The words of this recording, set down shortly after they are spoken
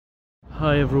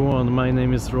Hi everyone, my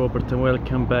name is Robert and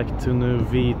welcome back to a new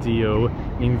video.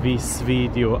 In this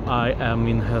video I am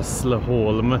in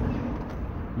Hässleholm.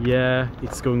 Yeah,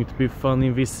 it's going to be fun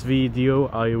in this video.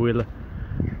 I will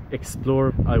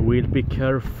explore, I will be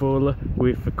careful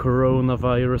with the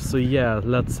coronavirus, so yeah,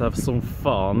 let's have some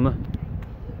fun.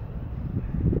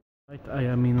 Right, I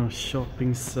am in a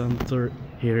shopping center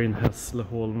here in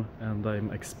Hässleholm and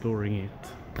I'm exploring it.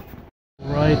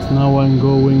 Right now I'm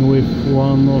going with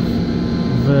one of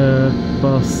the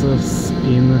buses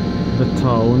in the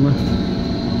town.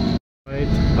 Right,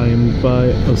 I'm by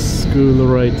a school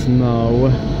right now.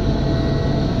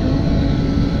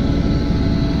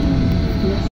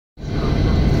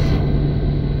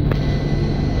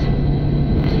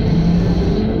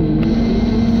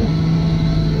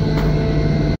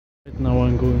 Right now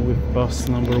I'm going with bus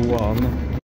number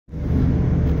 1.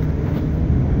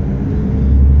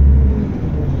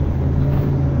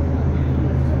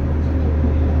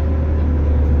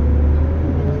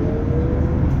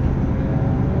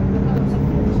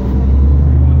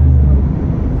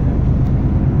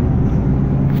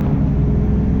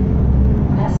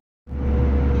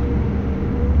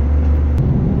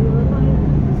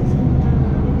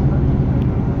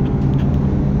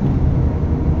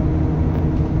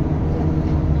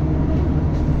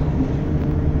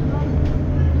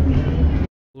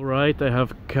 Right, I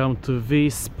have come to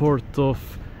this part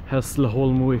of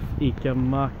Hässleholm with ICA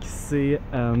Maxi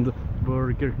and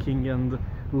Burger King and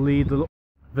Lidl.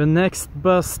 The next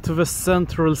bus to the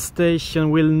central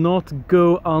station will not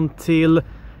go until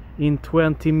in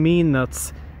 20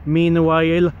 minutes.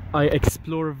 Meanwhile, I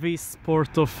explore this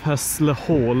part of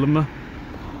Hässleholm.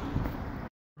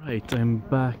 Right, I'm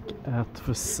back at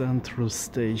the central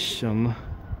station.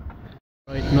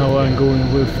 Right now I'm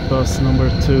going with bus number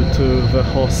 2 to the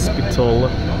hospital.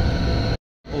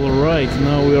 Alright,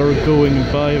 now we are going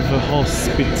by the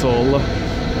hospital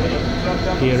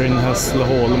here in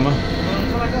Hässleholm.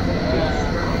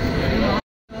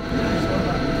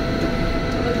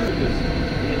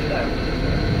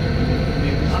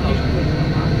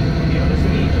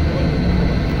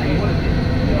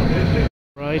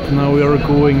 Right now we are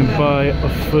going by a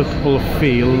football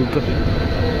field.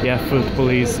 Yeah, football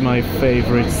is my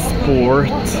favorite sport.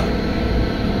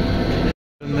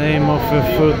 The name of the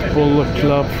football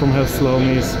club from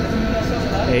Hässleholm is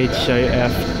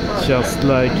HIF, just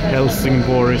like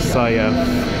Helsingborg's IF.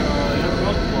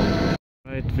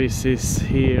 Right, this is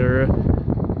here.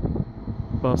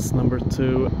 Bus number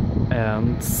 2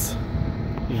 ends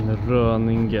in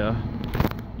Röninge.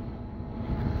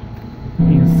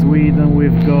 In Sweden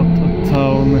we've got a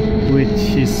town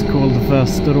which is called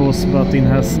Västerås, but in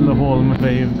Hässleholm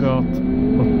they've got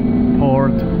a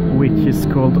part which is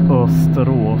called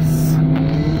Österås.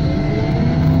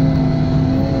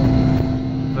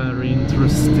 Very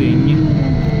interesting.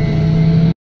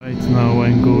 Right now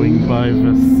I'm going by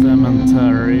the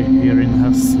cemetery here in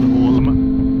Hässleholm.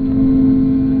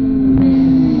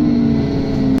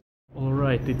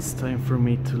 Alright, it's time for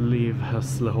me to leave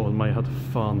Hässleholm. I had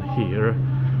fun here.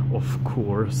 Of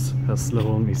course,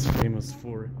 Hässleholm is famous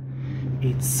for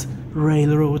its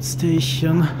railroad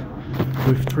station,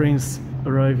 with trains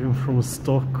arriving from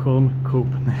Stockholm,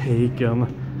 Copenhagen,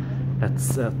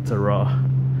 etc.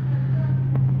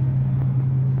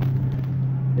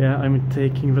 Yeah, I'm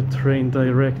taking the train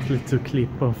directly to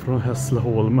Klippan from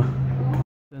Hässleholm.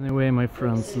 Anyway, my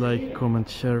friends, like, comment,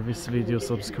 share this video,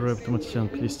 subscribe to my channel.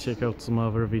 Please check out some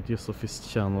other videos of this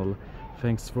channel.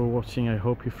 Thanks for watching. I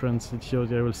hope you friends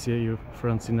enjoyed. I will see you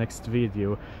friends in next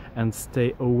video, and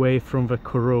stay away from the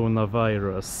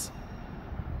coronavirus.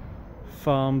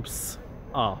 Thumbs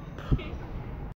up.